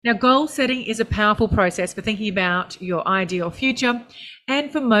Now, goal setting is a powerful process for thinking about your ideal future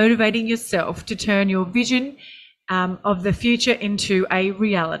and for motivating yourself to turn your vision of the future into a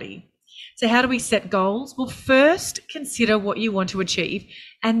reality. So, how do we set goals? Well, first consider what you want to achieve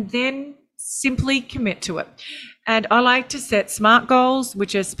and then simply commit to it. And I like to set SMART goals,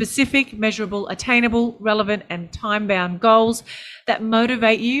 which are specific, measurable, attainable, relevant, and time bound goals that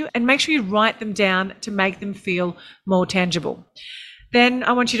motivate you, and make sure you write them down to make them feel more tangible. Then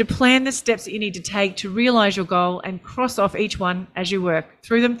I want you to plan the steps that you need to take to realize your goal and cross off each one as you work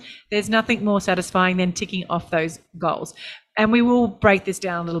through them. There's nothing more satisfying than ticking off those goals. And we will break this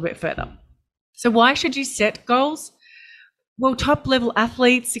down a little bit further. So why should you set goals? Well, top level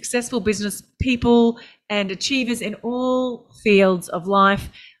athletes, successful business people, and achievers in all fields of life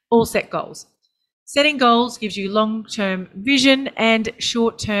all set goals. Setting goals gives you long-term vision and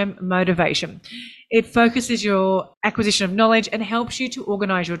short-term motivation. It focuses your acquisition of knowledge and helps you to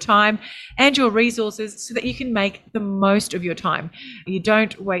organize your time and your resources so that you can make the most of your time. You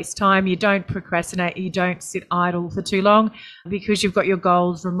don't waste time, you don't procrastinate, you don't sit idle for too long because you've got your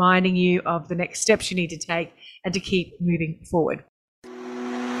goals reminding you of the next steps you need to take and to keep moving forward.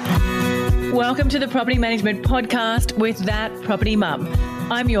 Welcome to the Property Management Podcast with That Property Mum.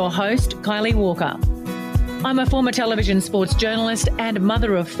 I'm your host, Kylie Walker. I'm a former television sports journalist and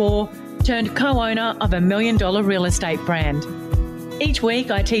mother of four, turned co-owner of $1 million real estate brand. Each week,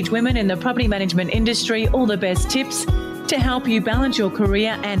 I teach women in the property management industry all the best tips to help you balance your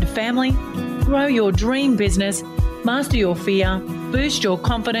career and family, grow your dream business, master your fear, boost your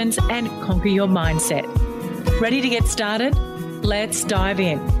confidence, and conquer your mindset. Ready to get started? Let's dive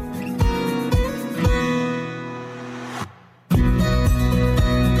in.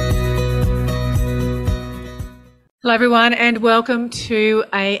 Hello, everyone, and welcome to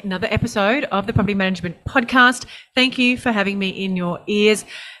another episode of the Property Management Podcast. Thank you for having me in your ears,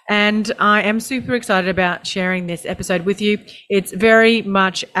 and I am super excited about sharing this episode with you. It's very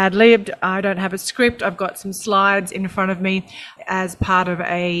much ad-libbed. I don't have a script. I've got some slides in front of me as part of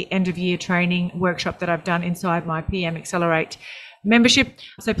a end-of-year training workshop that I've done inside my PM Accelerate membership.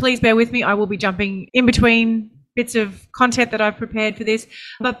 So please bear with me. I will be jumping in between bits of content that I've prepared for this.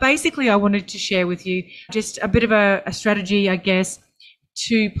 But basically, I wanted to share with you just a bit of a strategy, I guess,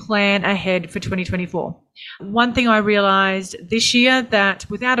 to plan ahead for 2024. One thing I realized this year, that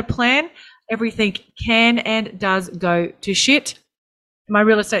without a plan, everything can and does go to shit. My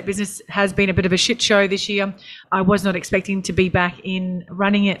real estate business has been a bit of a shit show this year. I was not expecting to be back in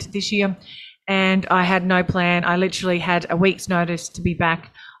running it this year, and I had no plan. I literally had a week's notice to be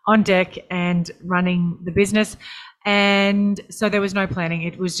back on deck and running the business. And so there was no planning.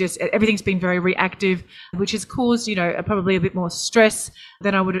 It was just, everything's been very reactive, which has caused, probably a bit more stress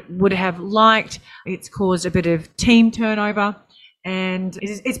than I would have liked. It's caused a bit of team turnover, and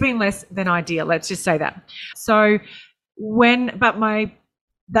it's been less than ideal. Let's just say that. So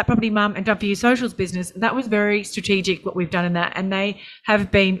that Property Mum and Done For You Socials business, that was very strategic what we've done in that. And they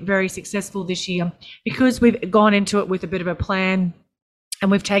have been very successful this year because we've gone into it with a bit of a plan, and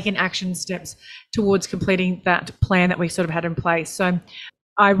we've taken action steps towards completing that plan that we sort of had in place. So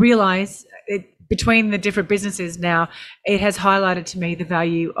I realise between the different businesses now, it has highlighted to me the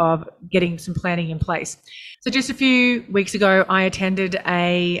value of getting some planning in place. So just a few weeks ago, I attended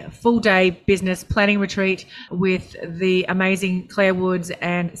a full-day business planning retreat with the amazing Claire Woods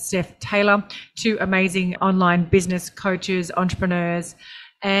and Steph Taylor, two amazing online business coaches, entrepreneurs,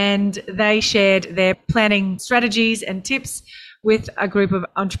 and they shared their planning strategies and tips with a group of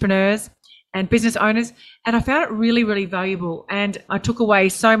entrepreneurs and business owners. And I found it really, really valuable. And I took away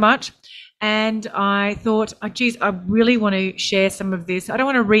so much. And I thought, I really want to share some of this. I don't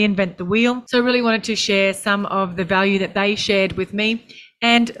want to reinvent the wheel. So I really wanted to share some of the value that they shared with me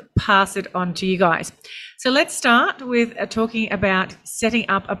and pass it on to you guys. So let's start with talking about setting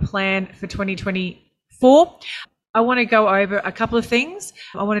up a plan for 2024. I want to go over a couple of things.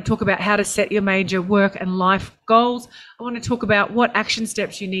 I want to talk about how to set your major work and life goals. I want to talk about what action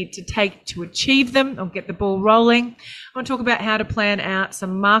steps you need to take to achieve them or get the ball rolling. I want to talk about how to plan out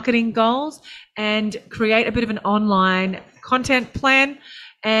some marketing goals and create a bit of an online content plan,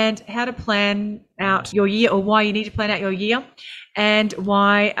 and how to plan out your year, or why you need to plan out your year, and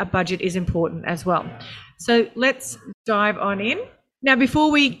why a budget is important as well. So let's dive on in. Now, before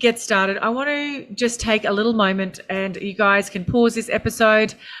we get started, I want to just take a little moment, and you guys can pause this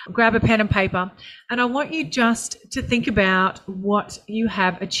episode, grab a pen and paper, and I want you just to think about what you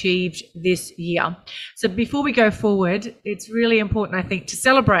have achieved this year. So before we go forward, it's really important, I think, to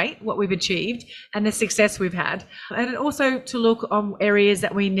celebrate what we've achieved and the success we've had, and also to look on areas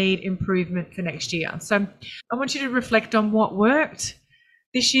that we need improvement for next year. So I want you to reflect on what worked,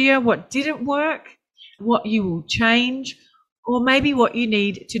 this year, what didn't work, what you will change, or maybe what you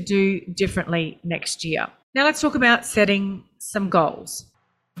need to do differently next year. Now let's talk about setting some goals.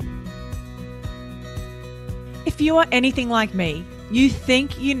 If you are anything like me, you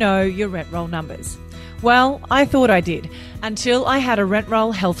think you know your rent roll numbers. Well, I thought I did until I had a rent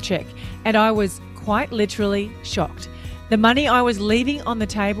roll health check, and I was quite literally shocked. The money I was leaving on the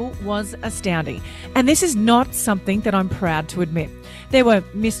table was astounding, and this is not something that I'm proud to admit. There were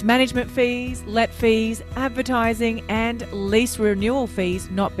missed management fees, let fees, advertising, and lease renewal fees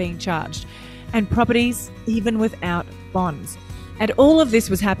not being charged, and properties even without bonds. And all of this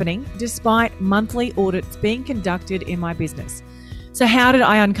was happening despite monthly audits being conducted in my business. So how did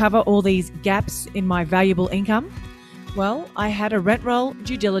I uncover all these gaps in my valuable income? Well, I had a rent roll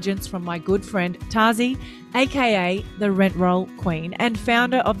due diligence from my good friend Tazi, aka the Rent Roll Queen and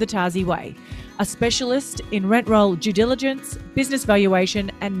founder of the Tazi Way, a specialist in rent roll due diligence, business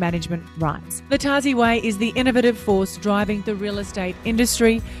valuation and management rights. The Tazi Way is the innovative force driving the real estate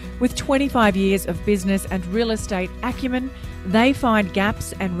industry. With 25 years of business and real estate acumen, they find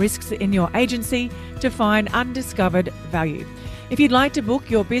gaps and risks in your agency to find undiscovered value. If you'd like to book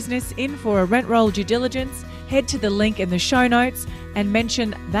your business in for a rent roll due diligence, head to the link in the show notes and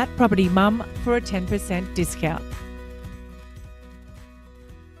mention That Property Mum for a 10% discount.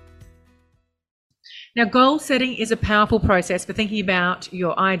 Now, goal setting is a powerful process for thinking about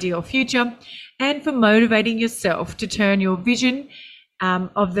your ideal future and for motivating yourself to turn your vision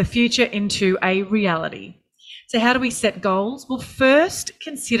of the future into a reality. So how do we set goals? Well, first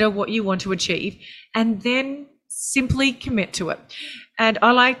consider what you want to achieve and then simply commit to it. And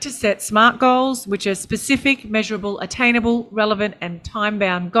I like to set SMART goals, which are specific, measurable, attainable, relevant, and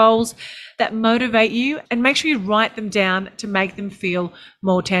time-bound goals that motivate you, and make sure you write them down to make them feel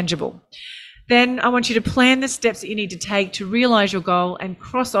more tangible. Then I want you to plan the steps that you need to take to realize your goal and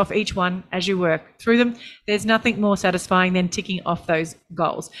cross off each one as you work through them. There's nothing more satisfying than ticking off those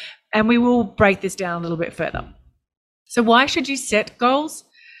goals. And we will break this down a little bit further. So why should you set goals?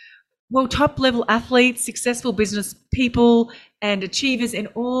 Well, top-level athletes, successful business people, and achievers in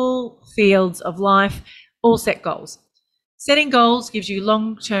all fields of life all set goals. Setting goals gives you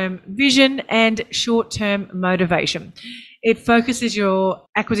long-term vision and short-term motivation. It focuses your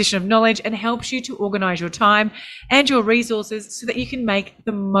acquisition of knowledge and helps you to organize your time and your resources so that you can make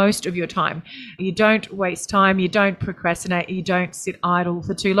the most of your time. You don't waste time, you don't procrastinate, you don't sit idle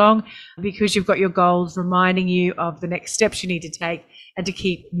for too long because you've got your goals reminding you of the next steps you need to take and to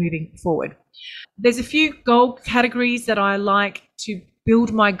keep moving forward. There's a few goal categories that I like to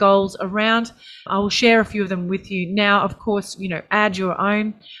build my goals around. I will share a few of them with you now. Of course, add your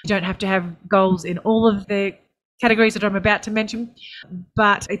own. You don't have to have goals in all of the categories that I'm about to mention,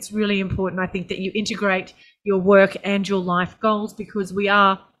 but it's really important, I think, that you integrate your work and your life goals because we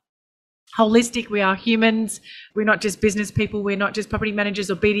are holistic, we are humans, we're not just business people, we're not just property managers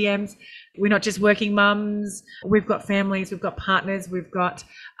or BDMs, we're not just working mums, we've got families, we've got partners, we've got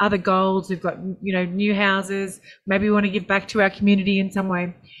other goals, we've got new houses, maybe we want to give back to our community in some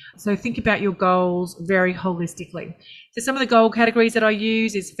way. So think about your goals very holistically. So some of the goal categories that I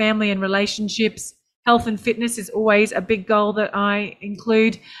use is family and relationships. Health and fitness is always a big goal that I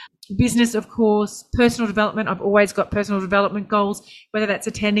include. Business, of course, personal development. I've always got personal development goals, whether that's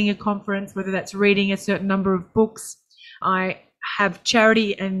attending a conference, whether that's reading a certain number of books. I have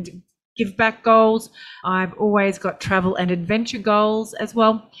charity and give back goals. I've always got travel and adventure goals as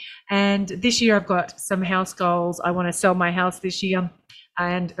well. And this year I've got some house goals. I want to sell my house this year.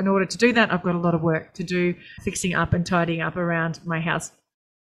 And in order to do that, I've got a lot of work to do, fixing up and tidying up around my house.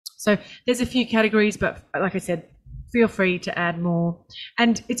 So there's a few categories, but like I said, feel free to add more.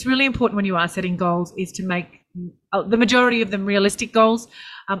 And it's really important when you are setting goals is to make the majority of them realistic goals.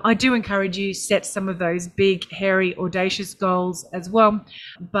 I do encourage you set some of those big, hairy, audacious goals as well,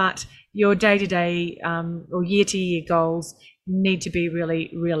 but your day-to-day or year-to-year goals need to be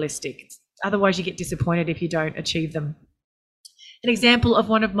really realistic. Otherwise, you get disappointed if you don't achieve them. An example of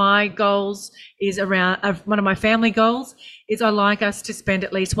one of my goals is one of my family goals is I like us to spend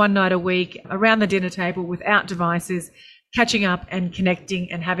at least one night a week around the dinner table without devices, catching up and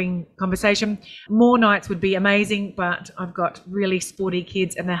connecting and having conversation. More nights would be amazing, but I've got really sporty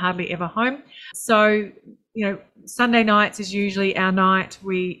kids and they're hardly ever home. So, Sunday nights is usually our night.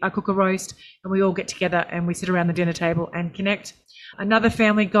 I cook a roast and we all get together and we sit around the dinner table and connect. Another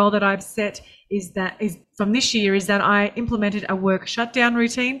family goal that I've set is from this year is that I implemented a work shutdown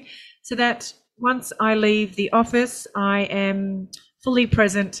routine so that once I leave the office, I am fully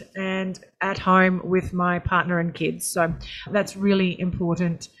present and at home with my partner and kids. So that's really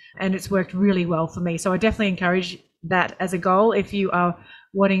important and it's worked really well for me. So I definitely encourage that as a goal if you are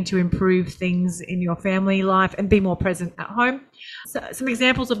wanting to improve things in your family life and be more present at home. So some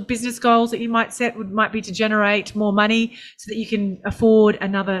examples of business goals that you might set might be to generate more money so that you can afford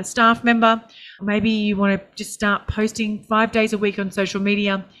another staff member. Maybe you want to just start posting 5 days a week on social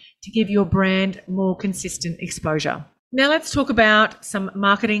media to give your brand more consistent exposure. Now let's talk about some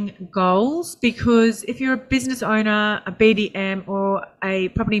marketing goals, because if you're a business owner, a BDM or a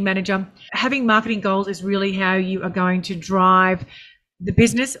property manager, having marketing goals is really how you are going to drive the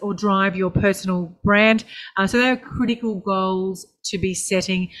business or drive your personal brand. So they are critical goals to be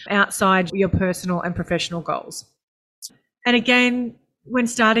setting outside your personal and professional goals. And again, when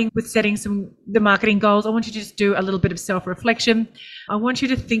starting with setting the marketing goals, I want you to just do a little bit of self-reflection. I want you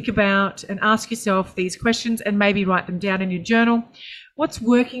to think about and ask yourself these questions and maybe write them down in your journal. What's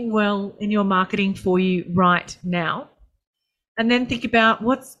working well in your marketing for you right now? And then think about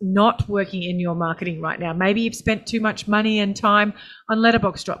what's not working in your marketing right now. Maybe you've spent too much money and time on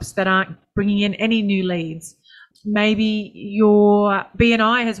letterbox drops that aren't bringing in any new leads. Maybe your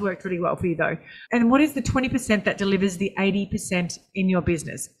BNI has worked really well for you though. And what is the 20% that delivers the 80% in your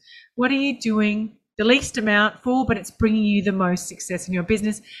business? What are you doing the least amount for, but it's bringing you the most success in your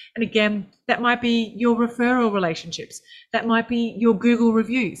business? And again, that might be your referral relationships. That might be your Google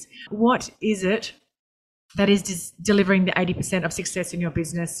reviews. What is it that is just delivering the 80% of success in your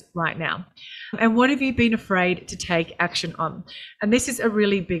business right now? And what have you been afraid to take action on? And this is a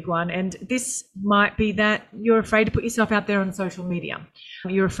really big one. And this might be that you're afraid to put yourself out there on social media.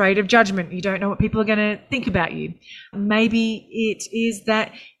 You're afraid of judgment. You don't know what people are going to think about you. Maybe it is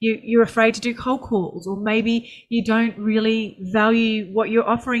that you're afraid to do cold calls, or maybe you don't really value what you're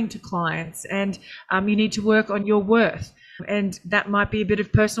offering to clients, and you need to work on your worth. And that might be a bit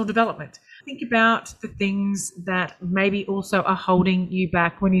of personal development. Think about the things that maybe also are holding you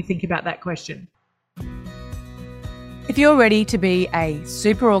back when you think about that question. If you're ready to be a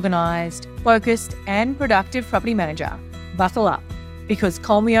super organised, focused and productive property manager, buckle up, because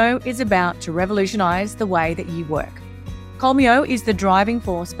Colmeo is about to revolutionise the way that you work. Colmeo is the driving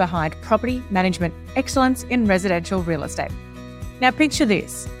force behind property management excellence in residential real estate. Now picture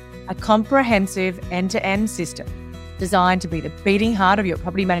this, a comprehensive end-to-end system designed to be the beating heart of your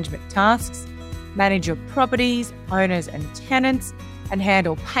property management tasks, manage your properties, owners and tenants, and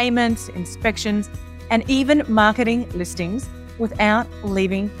handle payments, inspections, and even marketing listings without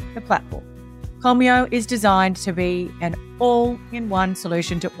leaving the platform. Colmeo is designed to be an all-in-one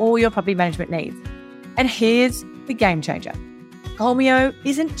solution to all your property management needs. And here's the game changer. Colmeo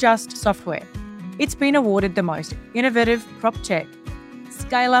isn't just software. It's been awarded the most innovative prop tech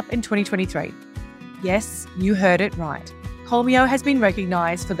scale up in 2023. Yes, you heard it right. Colmeo has been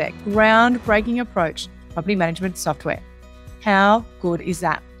recognised for their groundbreaking approach to property management software. How good is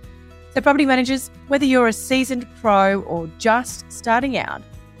that? So property managers, whether you're a seasoned pro or just starting out,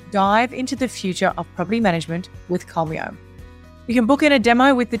 dive into the future of property management with Colmeo. You can book in a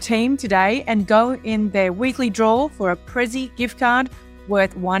demo with the team today and go in their weekly draw for a Prezi gift card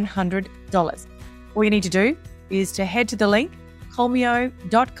worth $100. All you need to do is to head to the link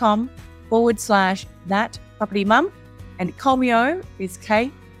colmeo.com/thatpropertymum, and Colmeo is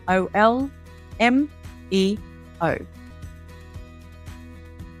Kolmeo.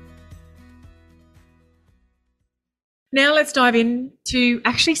 Now let's dive into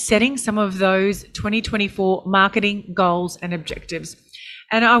actually setting some of those 2024 marketing goals and objectives.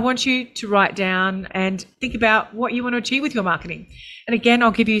 And I want you to write down and think about what you want to achieve with your marketing. And again,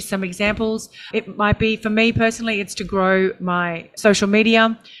 I'll give you some examples. It might be, for me personally, it's to grow my social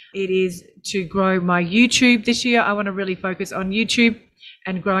media. It is to grow my YouTube this year. I want to really focus on YouTube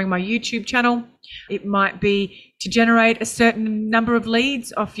and growing my YouTube channel. It might be to generate a certain number of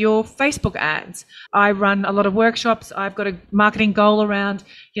leads off your Facebook ads. I run a lot of workshops. I've got a marketing goal around,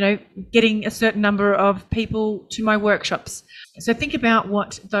 getting a certain number of people to my workshops. So think about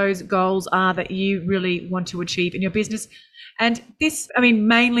what those goals are that you really want to achieve in your business. And this,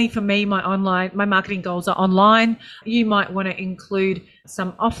 mainly for me, my marketing goals are online. You might want to include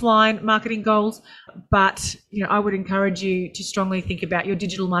some offline marketing goals, but I would encourage you to strongly think about your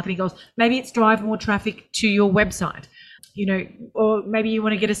digital marketing goals. Maybe it's drive more traffic to your website, or maybe you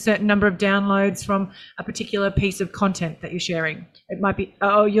want to get a certain number of downloads from a particular piece of content that you're sharing. It might be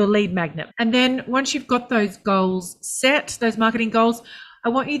your lead magnet. And then once you've got those goals set, those marketing goals, I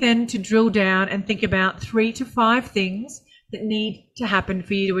want you then to drill down and think about 3 to 5 things that need to happen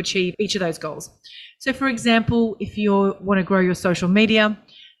for you to achieve each of those goals. So for example, if you want to grow your social media,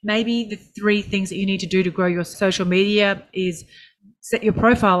 maybe the 3 things that you need to do to grow your social media is set your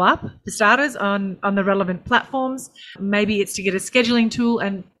profile up, for starters, on the relevant platforms. Maybe it's to get a scheduling tool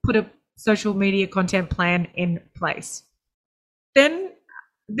and put a social media content plan in place. Then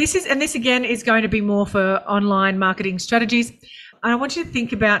This again is going to be more for online marketing strategies. And I want you to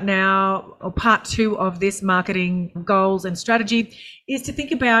think about now, or part 2 of this marketing goals and strategy, is to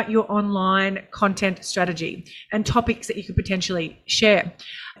think about your online content strategy and topics that you could potentially share.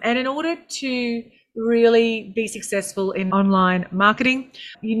 And in order to really be successful in online marketing,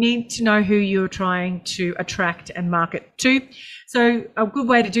 you need to know who you're trying to attract and market to. So a good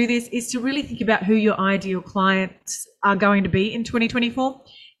way to do this is to really think about who your ideal clients are going to be in 2024.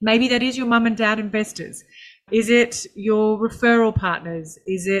 Maybe that is your mum and dad investors. Is it your referral partners?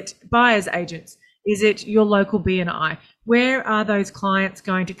 Is it buyer's agents? Is it your local BNI? Where are those clients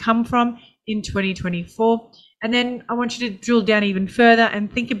going to come from in 2024? And then I want you to drill down even further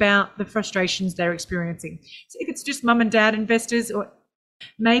and think about the frustrations they're experiencing. So if it's just mum and dad investors, or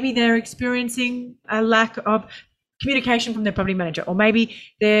maybe they're experiencing a lack of communication from their property manager, or maybe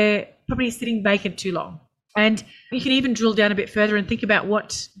their property is sitting vacant too long. And you can even drill down a bit further and think about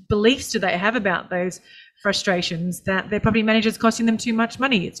what beliefs do they have about those frustrations, that their property manager is costing them too much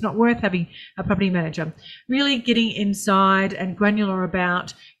money. It's not worth having a property manager. Really getting inside and granular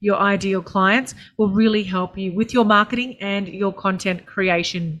about your ideal clients will really help you with your marketing and your content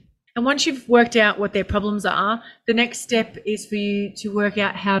creation. And once you've worked out what their problems are, the next step is for you to work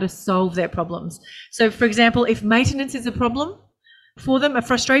out how to solve their problems. So for example, if maintenance is a problem for them, a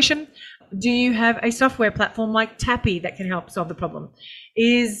frustration, do you have a software platform like Tappy that can help solve the problem?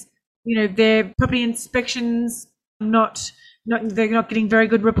 Is their property inspections they're not getting very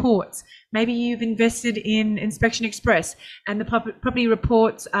good reports? Maybe you've invested in Inspection Express and the property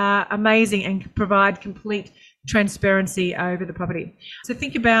reports are amazing and provide complete transparency over the property. So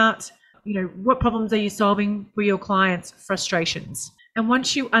think about, what problems are you solving for your clients' frustrations? And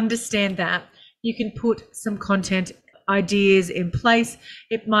once you understand that, you can put some content ideas in place.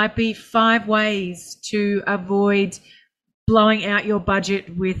 It might be 5 ways to avoid blowing out your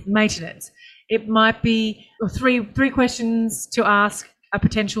budget with maintenance. It might be three questions to ask a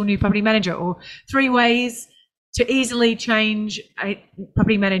potential new property manager, or 3 ways to easily change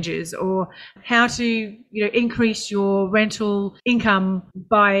property managers, or how to increase your rental income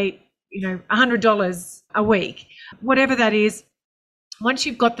by $100 a week. Whatever that is, once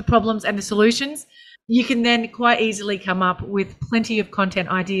you've got the problems and the solutions, you can then quite easily come up with plenty of content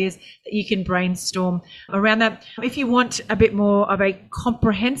ideas that you can brainstorm around that. If you want a bit more of a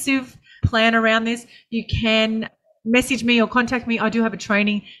comprehensive plan around this, you can message me or contact me. I do have a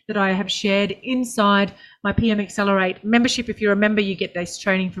training that I have shared inside my PM Accelerate membership. If you're a member, you get this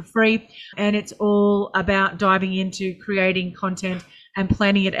training for free. And it's all about diving into creating content and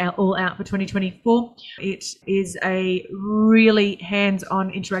planning it all out for 2024. It is a really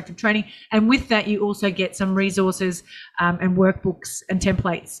hands-on interactive training. And with that, you also get some resources and workbooks and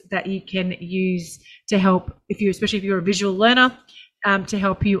templates that you can use to help, especially if you're a visual learner, to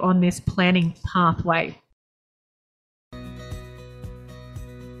help you on this planning pathway.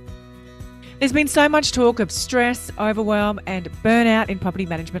 There's been so much talk of stress, overwhelm, and burnout in property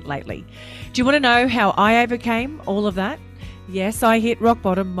management lately. Do you want to know how I overcame all of that? Yes, I hit rock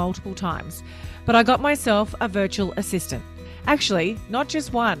bottom multiple times, but I got myself a virtual assistant. Actually, not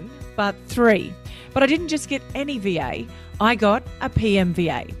just 1, but 3. But I didn't just get any VA, I got a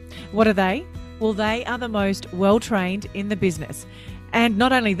PMVA. What are they? Well, they are the most well-trained in the business. And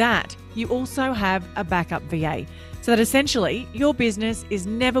not only that, you also have a backup VA, so that essentially your business is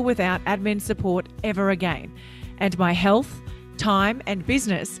never without admin support ever again. And my health, time, and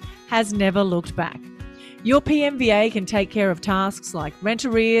business has never looked back. Your PMVA can take care of tasks like rent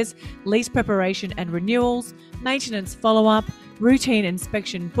arrears, lease preparation and renewals, maintenance follow-up, routine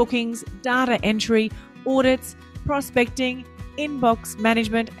inspection bookings, data entry, audits, prospecting, inbox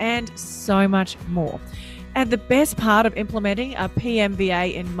management, and so much more. And the best part of implementing a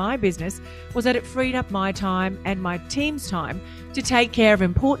PMVA in my business was that it freed up my time and my team's time to take care of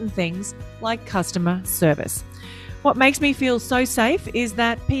important things like customer service. What makes me feel so safe is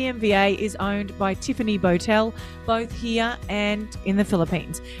that PMVA is owned by Tiffany Botel, both here and in the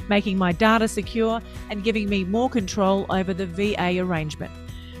Philippines, making my data secure and giving me more control over the VA arrangement.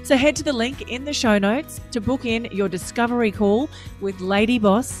 So head to the link in the show notes to book in your discovery call with Lady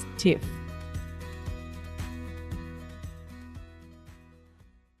Boss Tiff.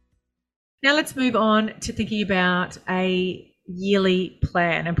 Now let's move on to thinking about a yearly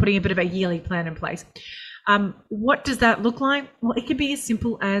plan and putting a bit of a yearly plan in place. What does that look like? Well, it could be as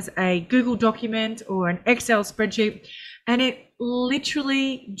simple as a Google document or an Excel spreadsheet, and it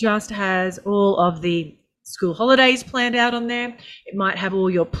literally just has all of the school holidays planned out on there. It might have all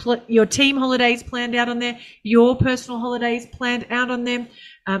your team holidays planned out on there, your personal holidays planned out on there.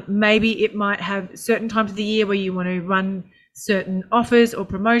 Maybe it might have certain times of the year where you want to run certain offers or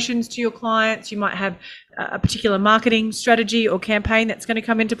promotions to your clients. You might have a particular marketing strategy or campaign that's going to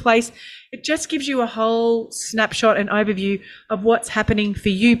come into place. It just gives you a whole snapshot and overview of what's happening for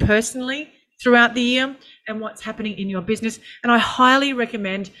you personally throughout the year and what's happening in your business. And I highly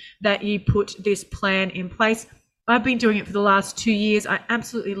recommend that you put this plan in place. I've been doing it for the last 2 years. I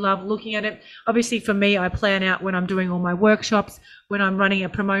absolutely love looking at it. Obviously, for me, I plan out when I'm doing all my workshops, when I'm running a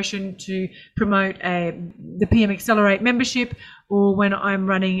promotion to promote the PM Accelerate membership, or when I'm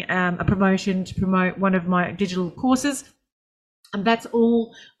running a promotion to promote one of my digital courses. And that's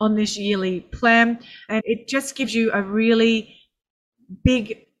all on this yearly plan. And it just gives you a really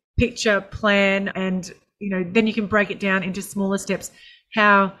big picture plan, and then you can break it down into smaller steps,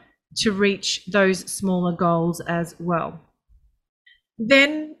 how to reach those smaller goals as well.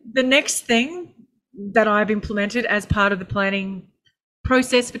 Then the next thing that I've implemented as part of the planning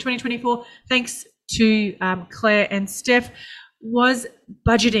process for 2024, thanks to Claire and Steph, was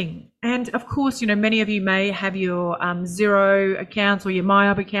budgeting. And of course, many of you may have your Xero accounts or your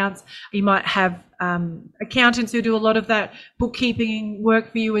MyUp accounts. You might have accountants who do a lot of that bookkeeping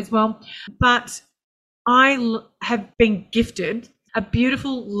work for you as well. But I have been gifted a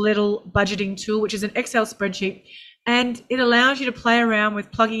beautiful little budgeting tool, which is an Excel spreadsheet, and it allows you to play around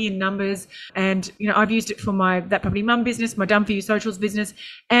with plugging in numbers. And I've used it for my That Property Mum business, my Done For You Socials business,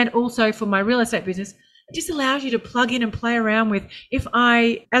 and also for my real estate business. It just allows you to plug in and play around with, as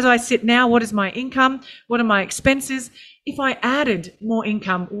I sit now, what is my income? What are my expenses? If I added more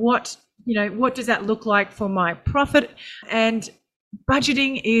income, what does that look like for my profit? And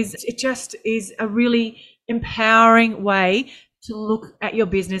budgeting is a really empowering way to look at your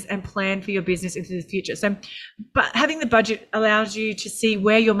business and plan for your business into the future. So, but having the budget allows you to see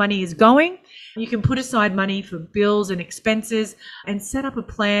where your money is going. You can put aside money for bills and expenses and set up a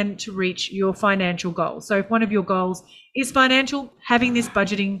plan to reach your financial goals. So if one of your goals is financial, having a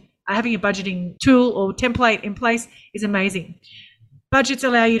budgeting tool or template in place is amazing. Budgets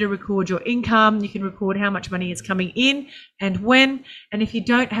allow you to record your income. You can record how much money is coming in and when. And if you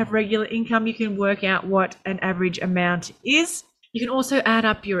don't have regular income, you can work out what an average amount is. You can also add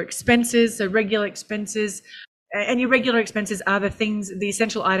up your expenses, so regular expenses. And your regular expenses are the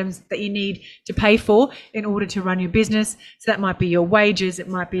essential items that you need to pay for in order to run your business. So that might be your wages, it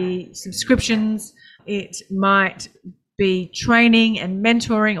might be subscriptions, it might be training and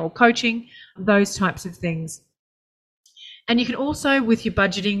mentoring or coaching, those types of things. And you can also, with your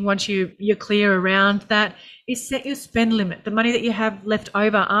budgeting, once you're clear around that, is set your spend limit, the money that you have left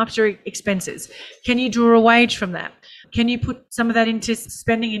over after expenses. Can you draw a wage from that? Can you put some of that into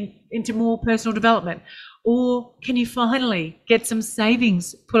spending into more personal development? Or can you finally get some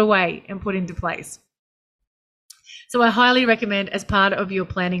savings put away and put into place? So I highly recommend, as part of your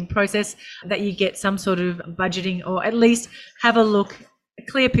planning process, that you get some sort of budgeting, or at least have a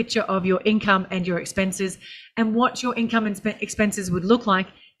clear picture of your income and your expenses, and what your income and expenses would look like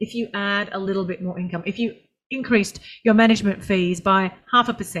if you add a little bit more income. If you increased your management fees by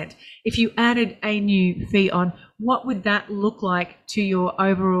 0.5%, if you added a new fee on, what would that look like to your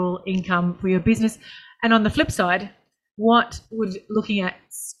overall income for your business? And on the flip side, what would looking at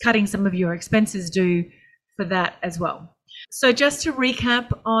cutting some of your expenses do for that as well? So just to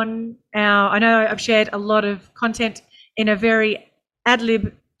recap on I know I've shared a lot of content in a very ad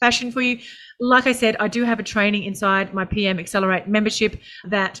lib fashion for you. Like I said, I do have a training inside my PM Accelerate membership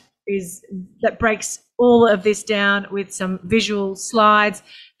that breaks all of this down with some visual slides,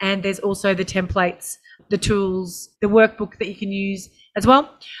 and there's also the templates, the tools, the workbook that you can use as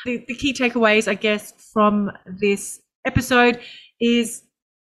well. The key takeaways, I guess, from this episode is,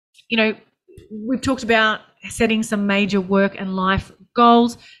 we've talked about setting some major work and life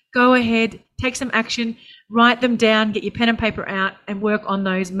goals. Go ahead, take some action, write them down, get your pen and paper out and work on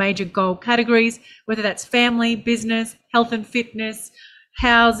those major goal categories, whether that's family, business, health and fitness,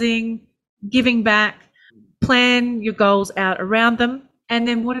 housing, giving back. Plan your goals out around them. And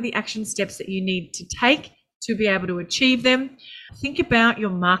then what are the action steps that you need to take to be able to achieve them? Think about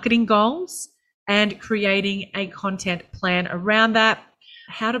your marketing goals and creating a content plan around that.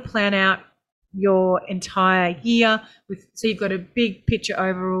 How to plan out your entire year so you've got a big picture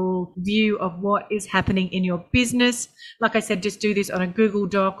overall view of what is happening in your business. Like I said, just do this on a Google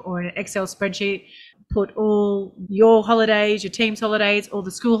Doc or an Excel spreadsheet. Put all your holidays, your team's holidays, all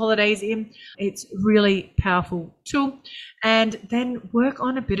the school holidays in. It's really powerful tool. And then work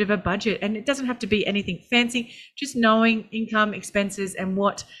on a bit of a budget. And it doesn't have to be anything fancy, just knowing income, expenses, and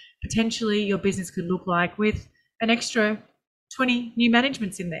what potentially your business could look like with an extra 20 new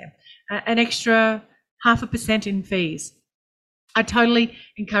managements in there, an extra 0.5% in fees. I totally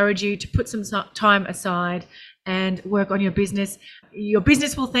encourage you to put some time aside and work on your business. Your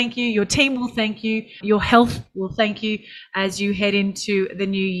business will thank you, your team will thank you, your health will thank you as you head into the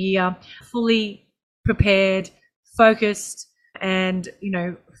new year fully prepared, focused, and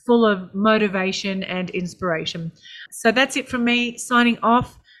full of motivation and inspiration. So that's it from me, signing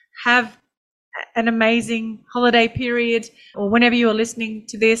off. Have an amazing holiday period, or whenever you are listening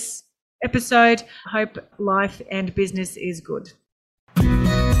to this episode. Hope life and business is good.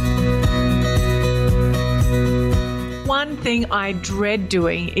 One thing I dread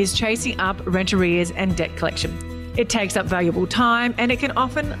doing is chasing up rent arrears and debt collection. It takes up valuable time and it can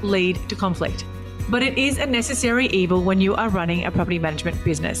often lead to conflict. But it is a necessary evil when you are running a property management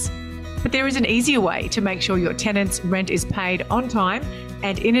business. But there is an easier way to make sure your tenants' rent is paid on time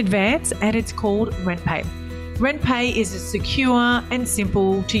and in advance, and it's called RentPay. RentPay is a secure and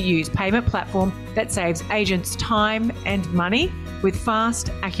simple to use payment platform that saves agents time and money with fast,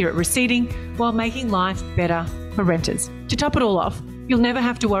 accurate receipting while making life better for renters. To top it all off, you'll never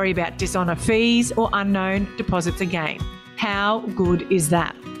have to worry about dishonor fees or unknown deposits again. How good is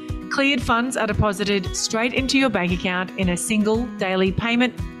that? Cleared funds are deposited straight into your bank account in a single daily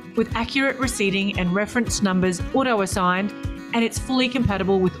payment with accurate receipting and reference numbers auto-assigned, and it's fully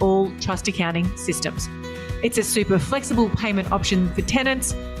compatible with all trust accounting systems. It's a super flexible payment option for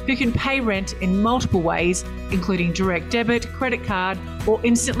tenants who can pay rent in multiple ways, including direct debit, credit card, or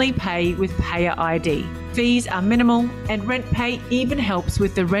instantly pay with Payer ID. Fees are minimal, and RentPay even helps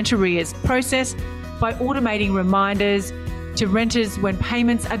with the rent arrears process by automating reminders to renters when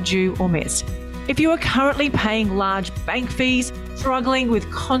payments are due or missed. If you are currently paying large bank fees, struggling with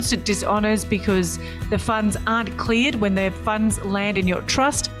constant dishonors because the funds aren't cleared when their funds land in your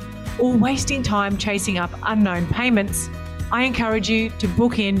trust, or wasting time chasing up unknown payments, I encourage you to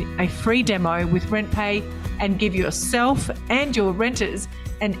book in a free demo with RentPay and give yourself and your renters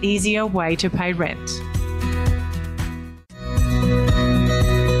an easier way to pay rent.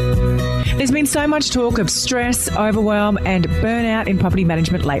 There's been so much talk of stress, overwhelm, and burnout in property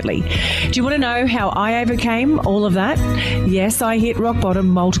management lately. Do you want to know how I overcame all of that? Yes, I hit rock bottom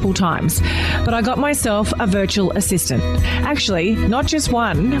multiple times, but I got myself a virtual assistant. Actually, not just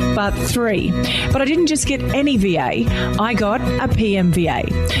one, but 3. But I didn't just get any VA, I got a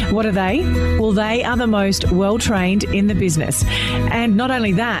PMVA. What are they? Well, they are the most well-trained in the business. And not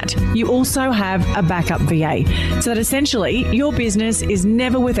only that, you also have a backup VA, so that essentially your business is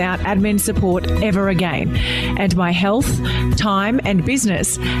never without admin support ever again. And my health, time, and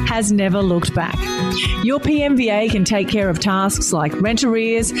business has never looked back. Your PMVA can take care of tasks like rent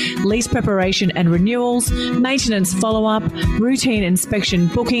arrears, lease preparation and renewals, maintenance follow-up, routine inspection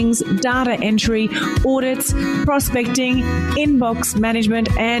bookings, data entry, audits, prospecting, inbox management,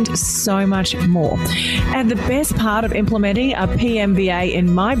 and so much more. And the best part of implementing a PMVA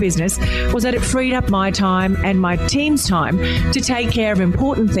in my business was that it freed up my time and my team's time to take care of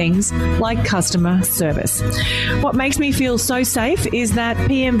important things like customer service. What makes me feel so safe is that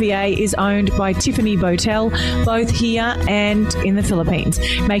PMVA is owned by Tiffany Botel, both here and in the Philippines,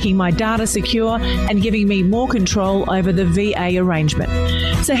 making my data secure and giving me more control over the VA arrangement.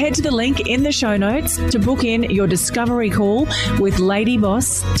 So head to the link in the show notes to book in your discovery call with Lady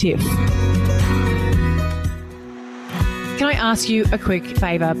Boss Tiff. Can I ask you a quick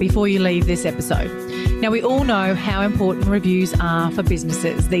favour before you leave this episode? Now, we all know how important reviews are for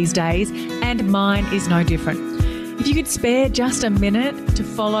businesses these days, and mine is no different. If you could spare just a minute to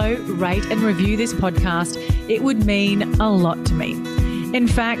follow, rate, and review this podcast, it would mean a lot to me. In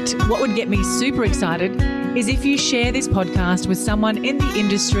fact, what would get me super excited is if you share this podcast with someone in the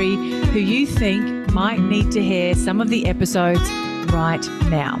industry who you think might need to hear some of the episodes right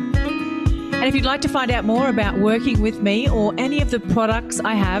now. And if you'd like to find out more about working with me or any of the products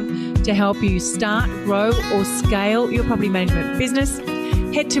I have to help you start, grow, or scale your property management business,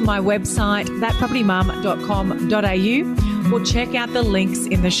 head to my website, thatpropertymum.com.au, or check out the links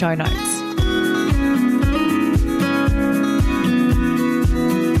in the show notes.